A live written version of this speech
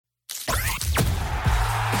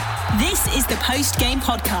This is the post-game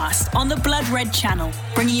podcast on the Blood Red channel,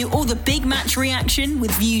 bringing you all the big match reaction with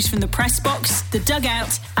views from the press box, the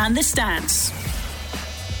dugout and the stands.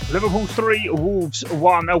 Liverpool 3, Wolves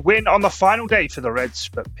 1. A win on the final day for the Reds,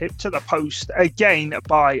 but pipped to the post again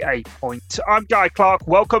by a point. I'm Guy Clark.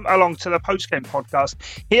 Welcome along to the post-game podcast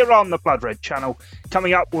here on the Blood Red channel.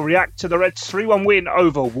 Coming up, we'll react to the Reds' 3-1 win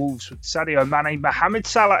over Wolves with Sadio Mane, Mohamed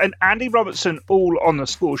Salah and Andy Robertson all on the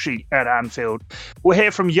score sheet at Anfield. We'll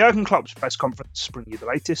hear from Jurgen Klopp's press conference, bringing you the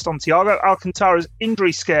latest on Thiago Alcantara's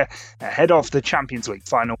injury scare ahead of the Champions League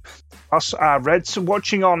final. Us, our Reds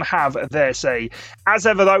watching on, have their say. As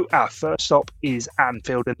ever, though, our first stop is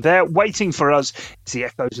Anfield, and there waiting for us is the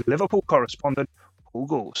Echo's Liverpool correspondent, Paul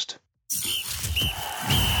Gorst.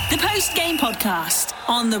 The post-game podcast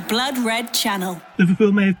on the Blood Red channel.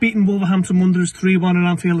 Liverpool may have beaten Wolverhampton Wanderers 3-1 at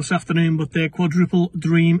Anfield this afternoon, but their quadruple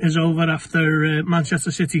dream is over after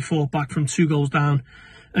Manchester City fought back from 2 goals down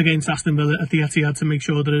against Aston Villa at the Etihad to make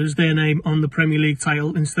sure that it is their name on the Premier League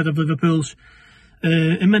title instead of Liverpool's.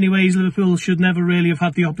 In many ways, Liverpool should never really have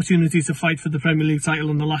had the opportunity to fight for the Premier League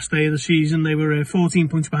title on the last day of the season. They were 14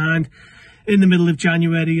 points behind in the middle of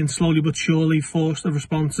January and slowly but surely forced a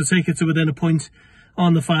response to take it to within a point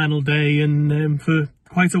on the final day. And for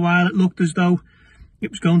quite a while, it looked as though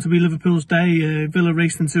it was going to be Liverpool's day. Villa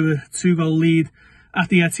raced into a 2-goal lead at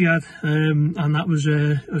the Etihad, and that was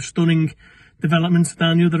a stunning development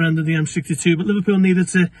down the other end of the M62. But Liverpool needed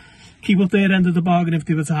to keep up their end of the bargain if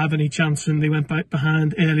they were to have any chance, and they went back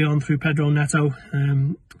behind early on through Pedro Neto.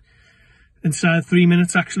 Inside 3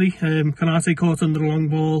 minutes, actually, Konate caught under a long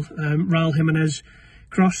ball. Raul Jimenez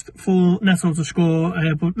crossed for Neto to score,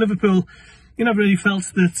 but Liverpool, you never really felt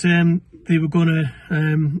that they were going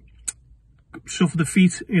to suffer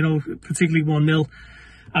defeat, particularly 1-0.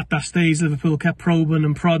 At that stage, Liverpool kept probing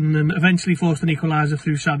and prodding and eventually forced an equaliser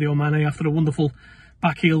through Sadio Mane after a wonderful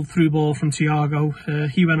backheel through ball from Thiago.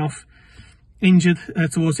 He went off injured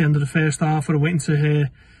towards the end of the first half. We're waiting to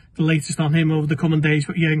hear the latest on him over the coming days,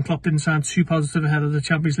 but Jurgen Klopp didn't sound too positive ahead of the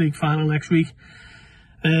Champions League final next week.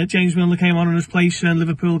 James Milner came on in his place, and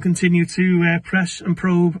Liverpool continued to press and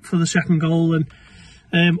probe for the second goal.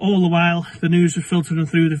 And all the while, the news was filtering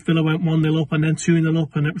through that Villa went 1-0 up and then 2-0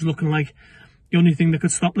 up, and it was looking like the only thing that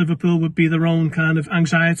could stop Liverpool would be their own kind of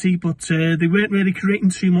anxiety, but they weren't really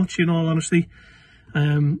creating too much, in all honesty.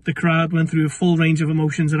 The crowd went through a full range of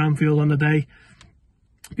emotions at Anfield on the day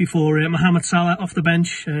before Mohamed Salah off the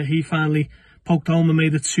bench. He finally poked home and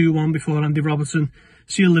made it 2-1 before Andy Robertson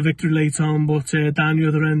sealed the victory late on. But down the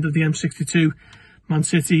other end of the M62, Man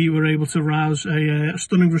City were able to rouse a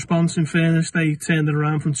stunning response. In fairness, they turned it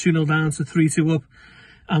around from 2-0 down to 3-2 up,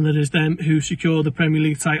 and it is them who secured the Premier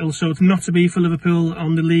League title. So it's not to be for Liverpool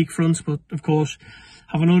on the league front, but of course,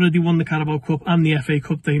 having already won the Carabao Cup and the FA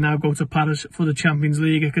Cup, they now go to Paris for the Champions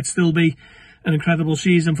League. It could still be an incredible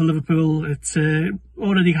season for Liverpool. It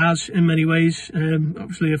already has in many ways.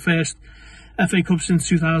 Obviously a first FA Cup since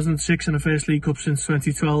 2006 and a first League Cup since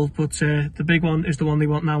 2012. But the big one is the one they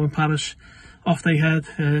want now in Paris. Off they head.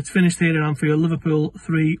 It's finished here at Anfield. Liverpool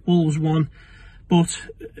 3, Wolves 1. But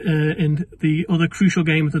in the other crucial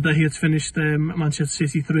game of the day, it's finished Manchester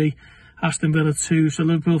City 3. Aston Villa 2, so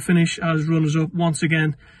Liverpool finish as runners-up once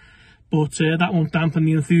again, but that won't dampen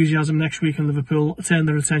the enthusiasm next week, and Liverpool turn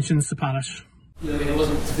their attentions to Paris. It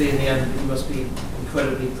wasn't to be in the end, you must be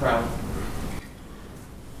incredibly proud.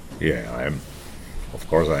 Yeah, I am. Of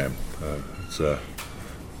course I am.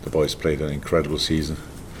 The boys played an incredible season.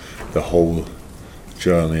 The whole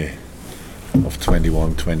journey of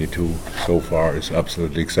 21-22 so far is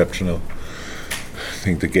absolutely exceptional. I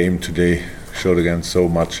think the game today showed again so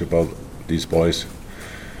much about these boys.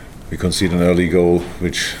 We conceded an early goal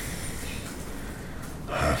which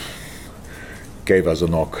gave us a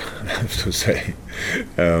knock, I have to say.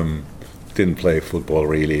 Didn't play football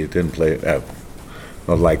really, didn't play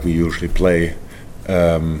not like we usually play.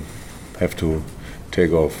 Have to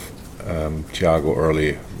take off Thiago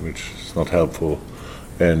early, which is not helpful,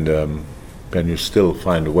 and then you still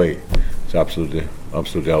find a way. It's absolutely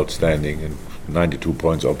outstanding, and 92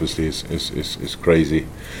 points obviously is crazy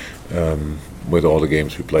with all the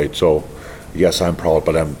games we played. So yes, I'm proud,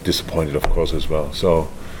 but I'm disappointed of course as well. So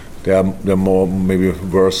there are more maybe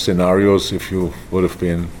worse scenarios if you would have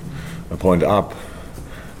been a point up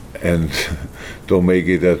and don't make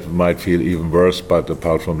it, that might feel even worse. But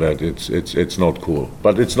apart from that, it's not cool.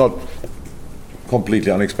 But it's not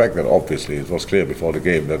completely unexpected. Obviously, it was clear before the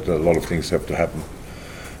game that a lot of things have to happen.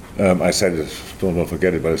 I said it, don't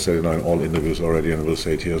forget it, but I said it in all interviews already, and I will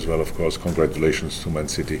say it here as well, of course. Congratulations to Man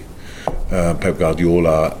City, Pep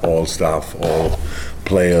Guardiola, all staff, all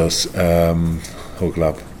players, whole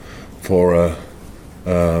club, for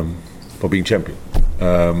for being champion.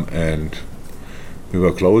 And we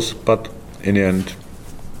were close, but in the end,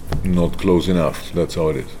 not close enough. That's how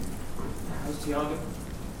it is. How's Thiago?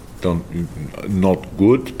 Not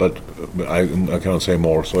good, but I cannot say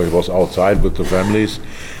more. So he was outside with the families,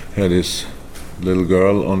 had his little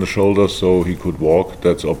girl on the shoulder, so he could walk.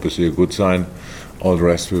 That's obviously a good sign. All the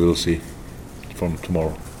rest we will see from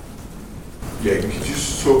tomorrow. Yeah, could you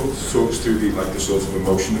just talk us through the sort of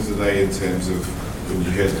emotion of the day in terms of when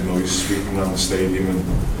you heard the noise sweeping around the stadium and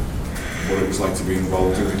what it was like to be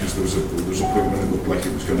involved in it, because there was a point when it looked like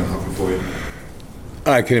it was going to happen for you.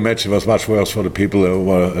 I can imagine it was much worse for the people who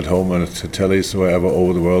were at home and at tellies, wherever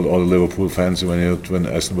over the world, all the Liverpool fans, when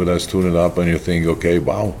us tune it up and you think, okay,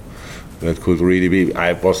 wow, that could really be.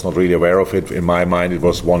 I was not really aware of it. In my mind, it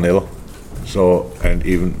was 1-0. So, and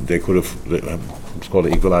even they could have scored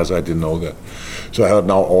the equalizer. I didn't know that. So I heard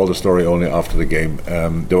now all the story only after the game.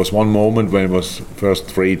 There was one moment when it was first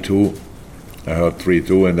 3-2. I heard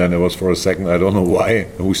 3-2, and then it was for a second, I don't know why,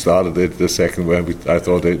 who started it, the second where I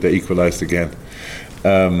thought they equalized again.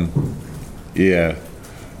 Yeah, it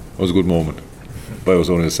was a good moment, but it was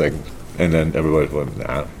only a second, and then everybody thought,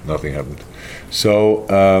 nah, nothing happened. So,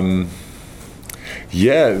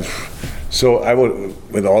 yeah, so I would,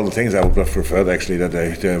 with all the things, I would have preferred actually that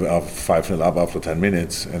they are 5-0 up after 10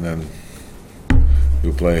 minutes, and then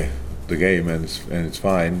you play the game, and it's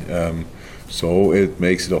fine. So it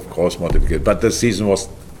makes it, of course, more difficult. But the season was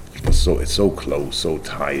so close, so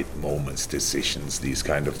tight, moments, decisions, these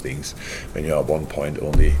kind of things. When you are 1 point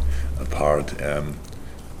only apart,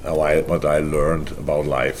 what I learned about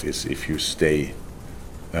life is if you stay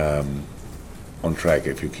on track,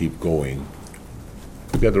 if you keep going,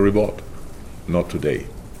 you get a reward. Not today,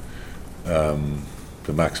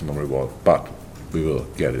 the maximum reward, but we will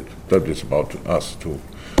get it. That is about us to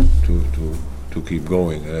keep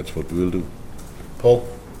going, and that's what we will do. Paul?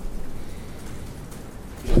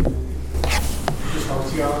 Just on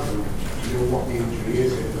Thiago, do you know what the injury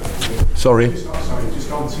is? Sorry? Just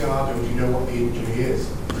on Thiago, do you know what the injury is?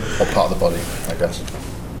 What part of the body, I guess?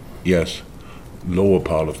 Yes, lower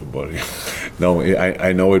part of the body. No,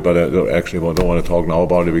 I know it, but I actually don't want to talk now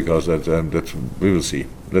about it because that we will see.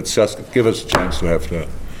 Let's just give us a chance to have the.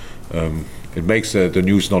 It makes the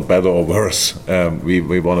news not better or worse.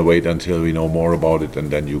 We want to wait until we know more about it,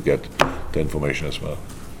 and then you get the information as well.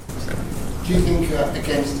 Do you think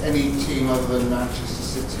against any team other than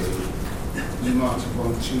Manchester City, you might have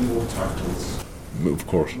won 2 more titles? Of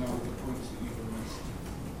course. You know, the points that you've missed.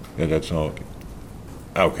 Yeah, that's not.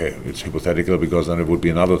 Okay, it's hypothetical because then it would be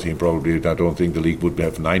another team probably. I don't think the league would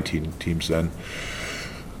have 19 teams then.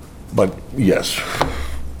 But yes,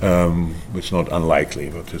 it's not unlikely,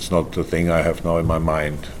 but it's not the thing I have now in my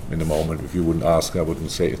mind in the moment. If you wouldn't ask, I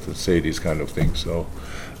wouldn't say these kind of things. So,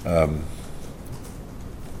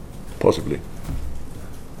 possibly.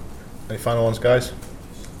 Any final ones, guys?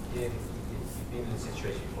 Yeah, you've been in a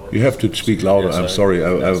situation before. You have to speak louder. Yeah, I'm sorry,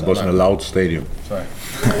 I was in a loud stadium. Sorry.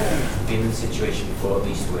 You've been in a situation before, at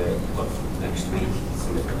least where you've got next week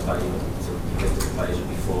some of the players, to give the players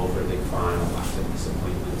before for a big final after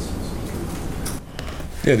disappointments.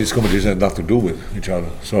 Yeah, these competitions have nothing to do with each other.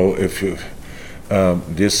 So if you,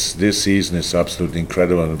 this season is absolutely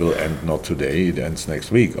incredible and will end not today. It ends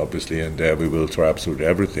next week, obviously, and there we will try absolutely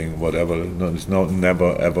everything, whatever. It's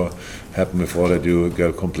never ever happened before that you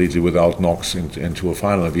go completely without knocks into a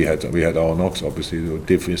final. We had our knocks, obviously.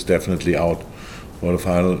 Diff is definitely out for the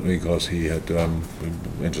final because he had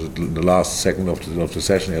into the last second of the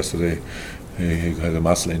session yesterday. He had a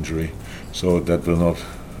muscle injury, so that will not.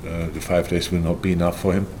 The 5 days will not be enough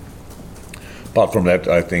for him. Apart from that,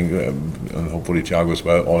 I think, and hopefully Thiago as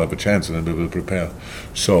well, all have a chance, and then we will prepare.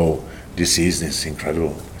 So this season is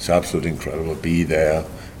incredible. It's absolutely incredible. Be there.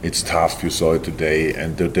 It's tough. You saw it today,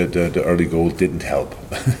 and the early goal didn't help.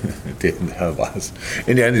 It didn't help us.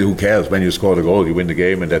 In the end, who cares? When you score the goal, you win the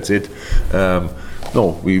game, and that's it.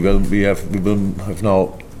 No, we will have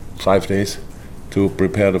now 5 days to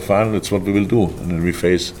prepare the final. That's what we will do, and then we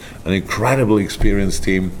face an incredible experienced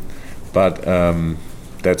team, but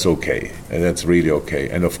that's okay, and that's really okay.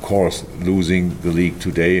 And of course, losing the league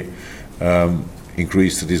today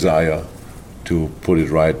increased the desire to put it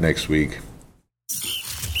right next week.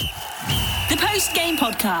 The post-game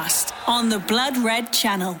podcast on the Blood Red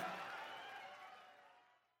channel.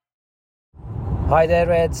 Hi there,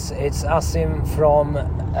 Reds. It's Asim from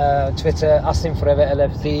Twitter, Asim Forever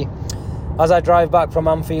LFC. As I drive back from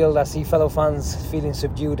Anfield, I see fellow fans feeling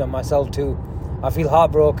subdued, and myself too. I feel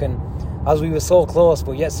heartbroken, as we were so close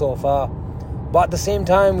but yet so far. But at the same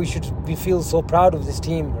time, we feel so proud of this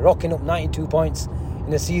team. Rocking up 92 points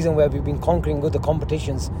in a season where we've been conquering other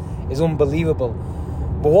competitions is unbelievable.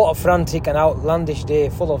 But what a frantic and outlandish day,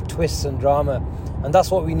 full of twists and drama. And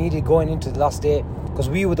that's what we needed going into the last day, because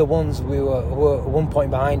we were the ones who were 1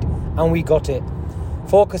 point behind, and we got it.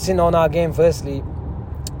 Focusing on our game firstly,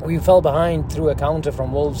 we fell behind through a counter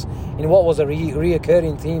from Wolves in what was a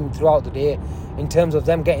reoccurring theme throughout the day, in terms of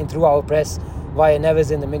them getting through our press via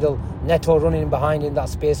Neves in the middle, Neto running behind in that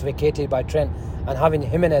space vacated by Trent, and having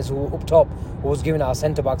Jimenez who up top, who was giving our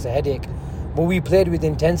centre-backs a headache. But we played with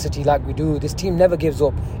intensity like we do. This team never gives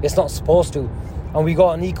up. It's not supposed to. And we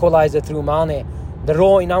got an equaliser through Mane. The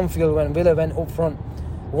roar in Anfield when Villa went up front,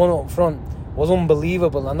 was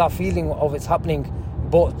unbelievable. And that feeling of it's happening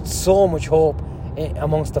brought so much hope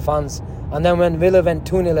amongst the fans. And then when Villa went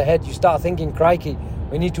 2-0 ahead, you start thinking, crikey,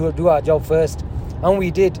 we need to do our job first. And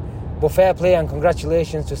we did. But fair play and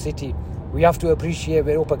congratulations to City. We have to appreciate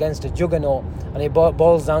we're up against a juggernaut, and it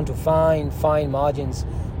boils down to fine margins.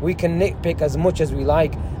 We can nitpick as much as we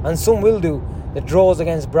like, and some will do. The draws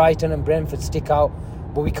against Brighton and Brentford stick out,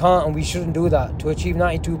 but we can't and we shouldn't do that. To achieve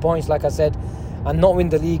 92 points, like I said, and not win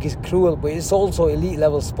the league is cruel, but it's also elite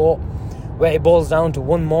level sport, where it boils down to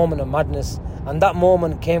one moment of madness. And that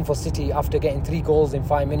moment came for City after getting 3 goals in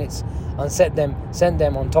 5 minutes and sent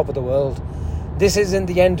them on top of the world. This isn't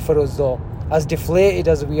the end for us though. As deflated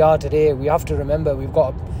as we are today, we have to remember we've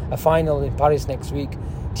got a final in Paris next week.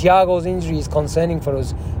 Thiago's injury is concerning for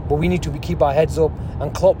us, but we need to keep our heads up,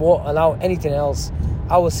 and Klopp won't allow anything else.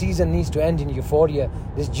 Our season needs to end in euphoria.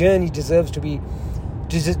 This journey deserves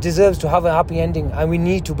to have a happy ending, and we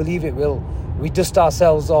need to believe it will. We dust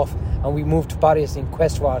ourselves off and we move to Paris in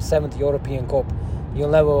quest for our 7th European Cup. You'll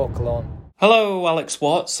never walk alone. Hello, Alex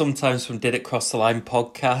Watt, sometimes from Did It Cross the Line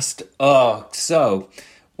podcast. So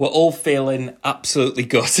we're all feeling absolutely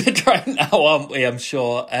gutted right now, aren't we? I'm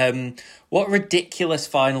sure. What a ridiculous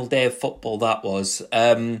final day of football that was.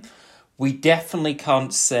 We definitely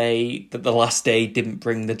can't say that the last day didn't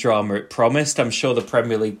bring the drama it promised. I'm sure the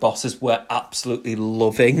Premier League bosses were absolutely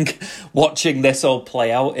loving watching this all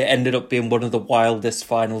play out. It ended up being one of the wildest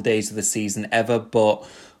final days of the season ever, but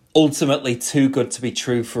ultimately too good to be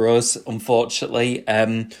true for us, unfortunately.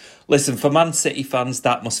 Listen, for Man City fans,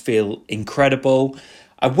 that must feel incredible.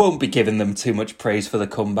 I won't be giving them too much praise for the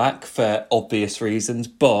comeback for obvious reasons,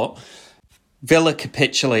 but Villa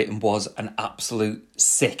capitulating was an absolute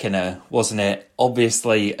sickener, wasn't it?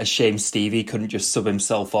 Obviously, a shame Stevie couldn't just sub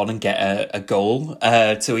himself on and get a goal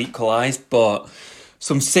to equalise, but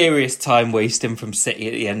some serious time wasting from City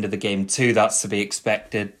at the end of the game too. That's to be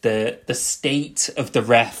expected. The state of the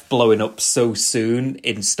ref blowing up so soon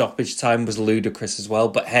in stoppage time was ludicrous as well.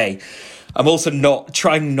 But hey, I'm also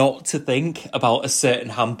trying not to think about a certain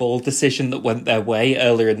handball decision that went their way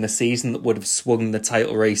earlier in the season that would have swung the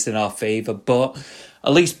title race in our favour. But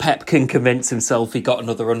at least Pep can convince himself he got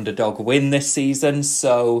another underdog win this season.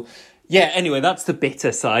 So yeah, anyway, that's the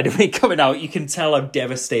bitter side of me coming out. You can tell I'm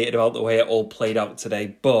devastated about the way it all played out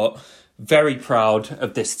today, but very proud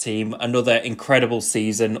of this team. Another incredible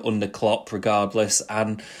season under Klopp regardless,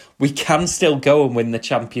 and we can still go and win the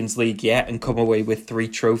Champions League yet and come away with 3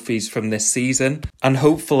 trophies from this season. And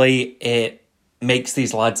hopefully it makes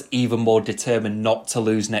these lads even more determined not to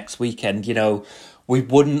lose next weekend. You know, we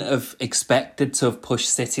wouldn't have expected to have pushed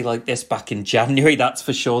City like this back in January, that's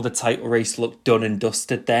for sure. The title race looked done and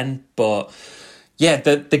dusted then. But yeah,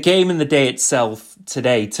 the game and the day itself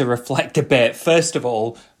today, to reflect a bit, first of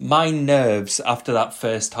all, my nerves after that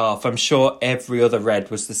first half, I'm sure every other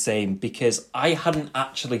Red was the same, because I hadn't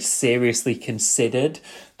actually seriously considered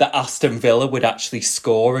that Aston Villa would actually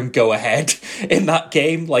score and go ahead in that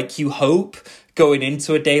game. Like, you hope going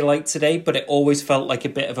into a day like today, but it always felt like a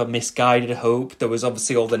bit of a misguided hope. There was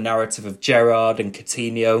obviously all the narrative of Gerrard and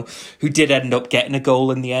Coutinho, who did end up getting a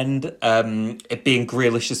goal in the end, it being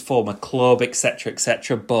Grealish's former club, etc,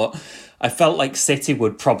 etc. But I felt like City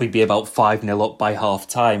would probably be about 5-0 up by half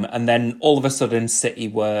time, and then all of a sudden City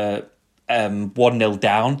were 1-0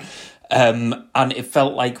 down. And it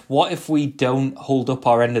felt like, what if we don't hold up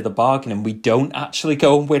our end of the bargain and we don't actually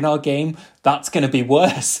go and win our game? That's going to be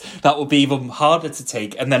worse. That would be even harder to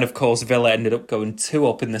take. And then, of course, Villa ended up going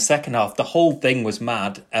 2-up in the second half. The whole thing was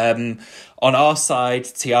mad. On our side,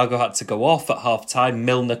 Thiago had to go off at half-time.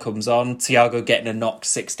 Milner comes on. Thiago getting a knock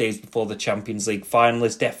 6 days before the Champions League final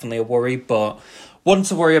is definitely a worry, but one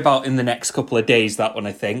to worry about in the next couple of days, that one,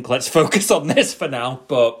 I think. Let's focus on this for now.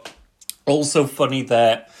 But also funny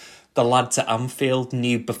that the lad to Anfield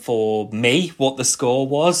knew before me what the score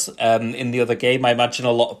was in the other game. I imagine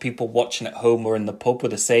a lot of people watching at home or in the pub were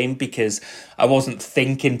the same, because I wasn't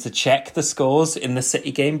thinking to check the scores in the City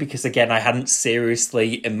game, because, again, I hadn't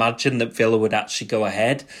seriously imagined that Villa would actually go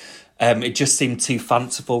ahead. It just seemed too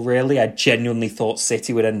fanciful, really. I genuinely thought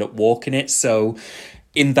City would end up walking it. So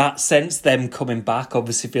in that sense, them coming back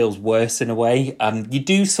obviously feels worse in a way. And you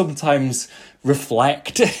do sometimes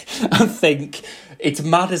reflect and think, it's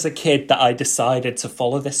mad as a kid that I decided to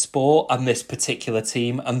follow this sport and this particular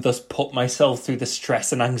team and thus put myself through the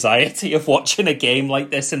stress and anxiety of watching a game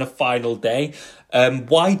like this in a final day.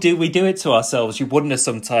 Why do we do it to ourselves? You wonder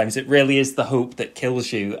sometimes. It really is the hope that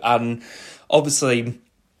kills you. And obviously,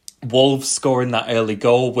 Wolves scoring that early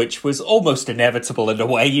goal, which was almost inevitable in a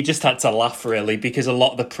way. You just had to laugh, really, because a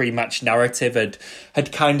lot of the pre-match narrative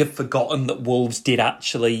had kind of forgotten that Wolves did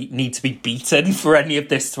actually need to be beaten for any of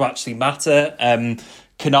this to actually matter.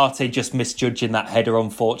 Konate just misjudging that header,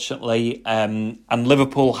 unfortunately. And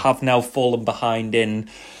Liverpool have now fallen behind in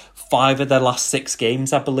 5 of their last 6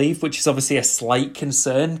 games, I believe, which is obviously a slight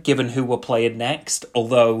concern given who we're playing next.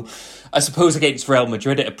 Although, I suppose against Real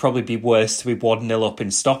Madrid, it'd probably be worse to be 1-0 up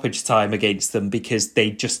in stoppage time against them because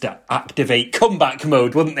they'd just activate comeback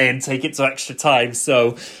mode, wouldn't they, and take it to extra time.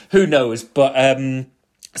 So, who knows? But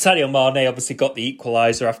Sadio Mane obviously got the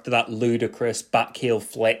equaliser after that ludicrous backheel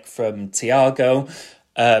flick from Thiago.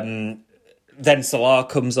 Then Salah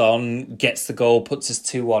comes on, gets the goal, puts us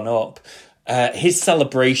 2-1 up. His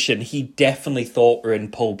celebration, he definitely thought we're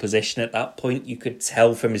in pole position at that point. You could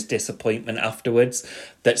tell from his disappointment afterwards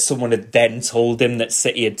that someone had then told him that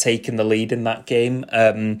City had taken the lead in that game.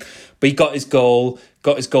 But he got his goal,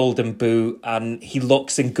 got his golden boot, and he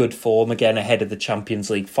looks in good form again ahead of the Champions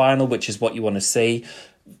League final, which is what you want to see.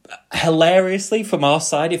 Hilariously, from our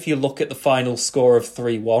side, if you look at the final score of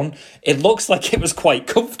 3-1, it looks like it was quite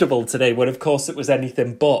comfortable today, when of course it was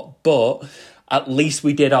anything but at least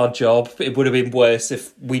we did our job. It would have been worse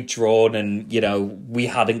if we'd drawn and, we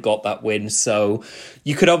hadn't got that win. So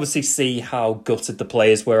you could obviously see how gutted the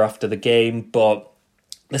players were after the game, but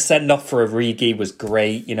the send-off for Origi was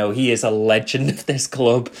great. He is a legend of this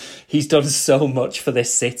club. He's done so much for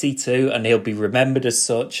this city too, and he'll be remembered as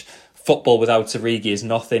such. Football without Origi is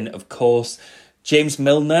nothing, of course. James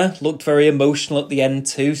Milner looked very emotional at the end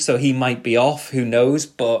too, so he might be off, who knows,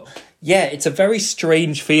 but yeah, it's a very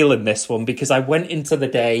strange feeling, this one, because I went into the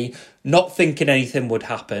day not thinking anything would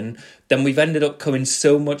happen. Then we've ended up coming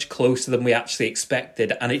so much closer than we actually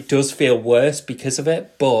expected, and it does feel worse because of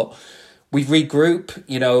it. But we regroup,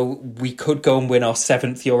 we could go and win our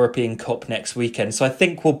 7th European Cup next weekend. So I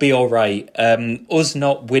think we'll be all right. Us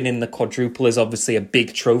not winning the quadruple is obviously a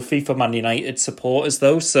big trophy for Man United supporters,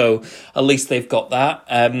 though. So at least they've got that.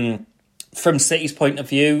 From City's point of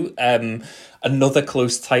view, another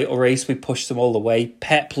close title race. We pushed them all the way.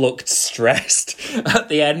 Pep looked stressed at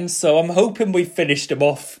the end, so I'm hoping we finished him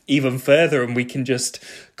off even further and we can just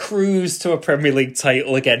cruise to a Premier League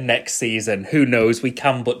title again next season. Who knows? We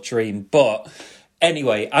can but dream. But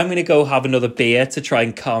anyway, I'm going to go have another beer to try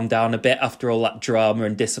and calm down a bit after all that drama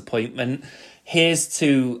and disappointment. Here's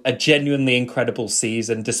to a genuinely incredible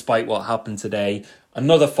season despite what happened today.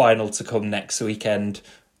 Another final to come next weekend.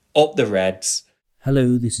 Up the Reds.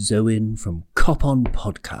 Hello, this is Owen from Cop On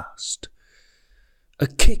Podcast. A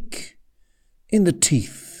kick in the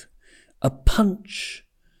teeth, a punch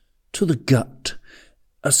to the gut,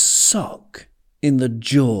 a sock in the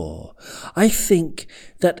jaw. I think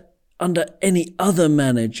that under any other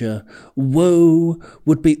manager, woe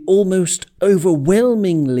would be almost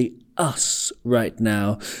overwhelmingly us right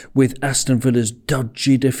now, with Aston Villa's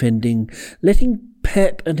dodgy defending, letting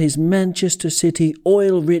Pep and his Manchester City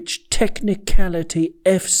oil-rich Technicality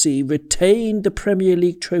FC retain the Premier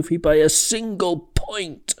League trophy by a single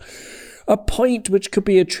point. A point which could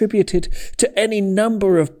be attributed to any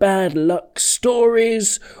number of bad luck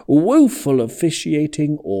stories, woeful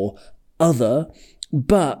officiating or other,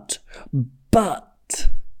 but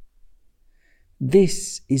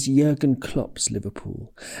this is Jurgen Klopp's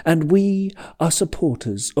Liverpool, and we are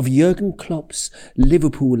supporters of Jurgen Klopp's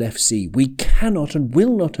Liverpool FC. We cannot and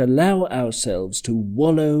will not allow ourselves to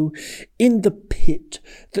wallow in the pit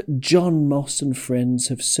that John Moss and friends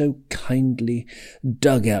have so kindly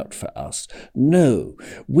dug out for us. No,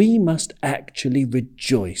 we must actually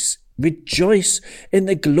rejoice in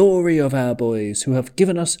the glory of our boys who have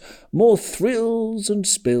given us more thrills and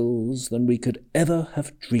spills than we could ever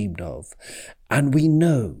have dreamed of. And we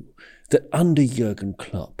know that under Jurgen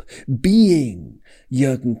Klopp, being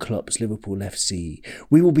Jurgen Klopp's Liverpool FC,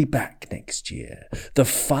 we will be back next year. The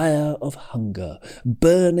fire of hunger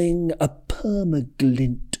burning a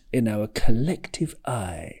permaglint in our collective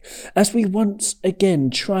eye, as we once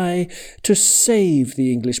again try to save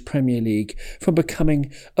the English Premier League from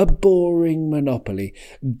becoming a boring monopoly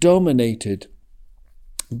dominated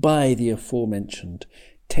by the aforementioned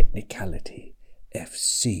Technicality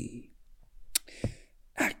FC.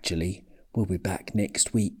 Actually, We'll be back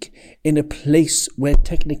next week in a place where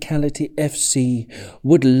Technicality FC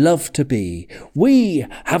would love to be. We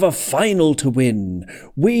have a final to win.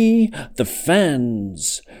 We, the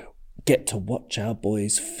fans, get to watch our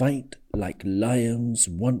boys fight like lions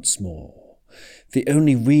once more. The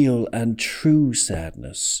only real and true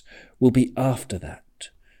sadness will be after that,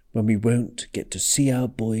 when we won't get to see our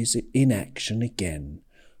boys in action again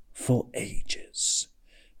for ages.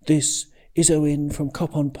 This is Owen from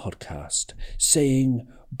Cop On Podcast saying,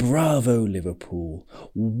 bravo Liverpool,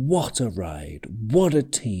 what a ride, what a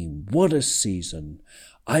team, what a season.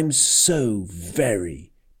 I'm so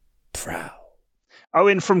very proud.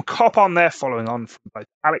 Owen from Cop On there, following on from both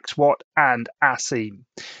Alex Watt and Asim.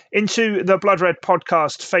 Into the Blood Red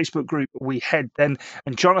Podcast Facebook group we head then,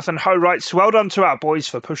 and Jonathan Ho writes, well done to our boys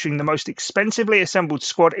for pushing the most expensively assembled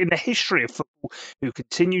squad in the history of football, who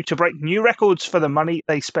continue to break new records for the money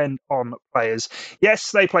they spend on players.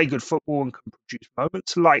 Yes, they play good football and can produce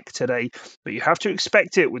moments like today, but you have to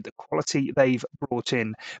expect it with the quality they've brought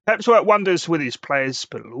in. Pep's worked wonders with his players,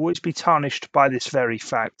 but it'll always be tarnished by this very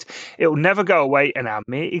fact. It will never go away, and our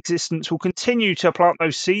mere existence will continue to plant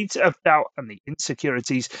those seeds of doubt and the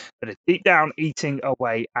insecurities that are deep down eating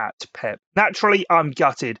away at Pep. Naturally, I'm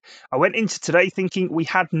gutted. I went into today thinking we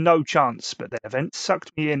had no chance, but the event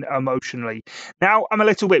sucked me in emotionally. Now I'm a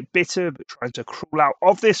little bit bitter, but trying to crawl out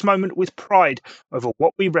of this moment with pride over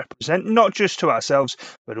what we represent, not just to ourselves,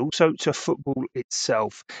 but also to football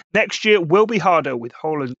itself. Next year will be harder with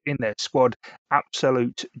Haaland in their squad.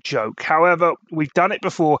 Absolute joke. However, we've done it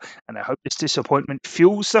before, and I hope this disappointment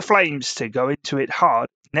fuels the flames to go into it hard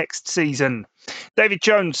next season. David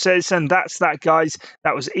Jones says, and that's that, guys.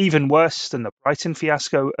 That was even worse than the Brighton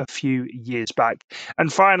fiasco a few years back.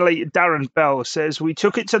 And finally, Darren Bell says, we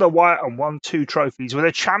took it to the wire and won 2 trophies with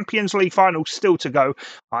a Champions League final still to go.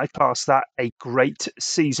 I class that a great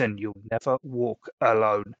season. You'll never walk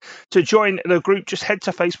alone. To join the group, just head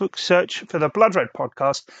to Facebook, search for the Blood Red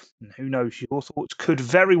Podcast, and who knows, your thoughts could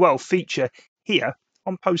very well feature here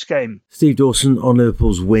on Postgame. Steve Dawson on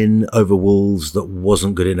Liverpool's win over Wolves that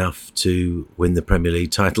wasn't good enough to win the Premier League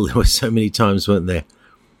title. There were so many times, weren't there,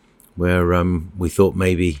 where we thought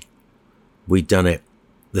maybe we'd done it.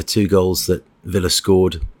 The 2 goals that Villa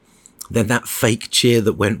scored, then that fake cheer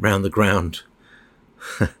that went round the ground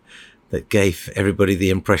that gave everybody the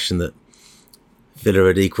impression that Villa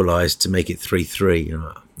had equalised to make it 3-3. You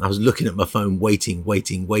know, I was looking at my phone, waiting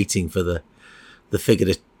for the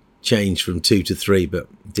figure to change from 2 to 3, but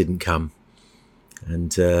didn't come.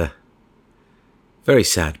 And very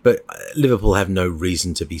sad. But Liverpool have no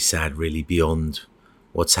reason to be sad, really, beyond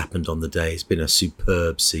what's happened on the day. It's been a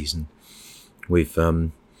superb season. We've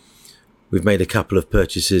made a couple of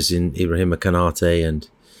purchases in Ibrahima Konate and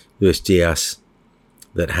Luis Diaz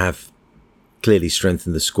that have clearly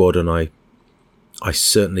strengthened the squad, and I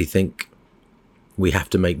certainly think we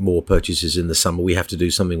have to make more purchases in the summer. We have to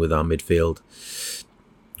do something with our midfield.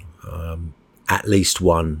 At least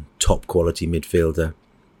one top quality midfielder,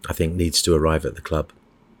 I think, needs to arrive at the club.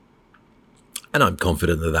 And I'm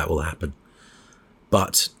confident that that will happen.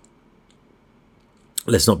 But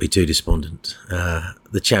let's not be too despondent.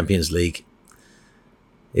 The Champions League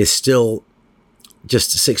is still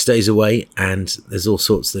just 6 days away, and there's all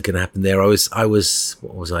sorts that can happen there. I was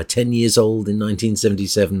what was I, 10 years old in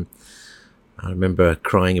 1977. I remember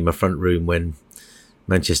crying in my front room when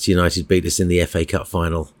Manchester United beat us in the FA Cup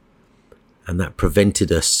final. And that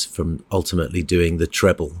prevented us from ultimately doing the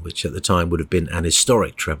treble, which at the time would have been an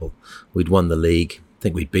historic treble. We'd won the league. I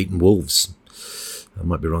think we'd beaten Wolves. I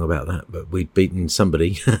might be wrong about that, but we'd beaten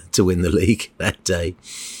somebody to win the league that day.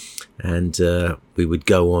 And we would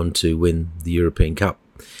go on to win the European Cup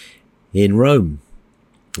in Rome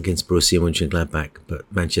against Borussia Mönchengladbach.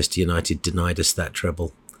 But Manchester United denied us that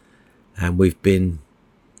treble. And we've been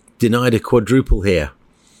denied a quadruple here.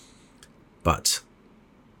 But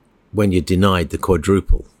when you're denied the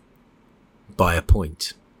quadruple by a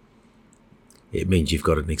point, it means you've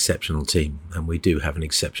got an exceptional team. And we do have an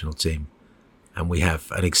exceptional team. And we have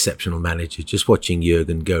an exceptional manager. Just watching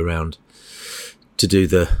Jurgen go around to do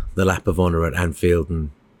the lap of honour at Anfield,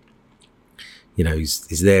 and you know,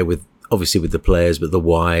 he's there with, obviously with the players, but the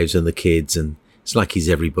wives and the kids, and it's like he's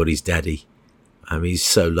everybody's daddy. He's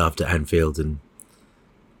so loved at Anfield. And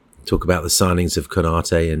talk about the signings of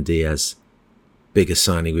Konate and Diaz. Biggest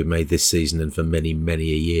signing we've made this season, and for many,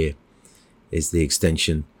 many a year, is the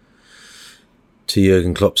extension to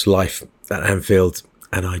Jurgen Klopp's life at Anfield.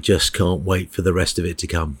 And I just can't wait for the rest of it to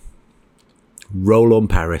come. Roll on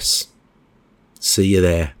Paris. See you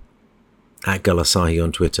there. At Gulasahi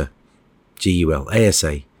on Twitter.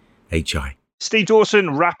 GULASAHI. Steve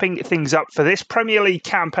Dawson wrapping things up for this Premier League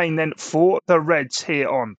campaign then for the Reds here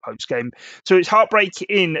on Postgame. So it's heartbreak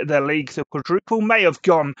in the league. The quadruple may have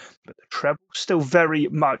gone, but the treble still very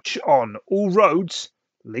much on. All roads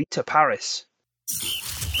lead to Paris.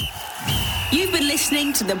 You've been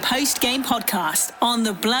listening to the Postgame podcast on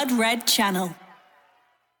the Blood Red channel.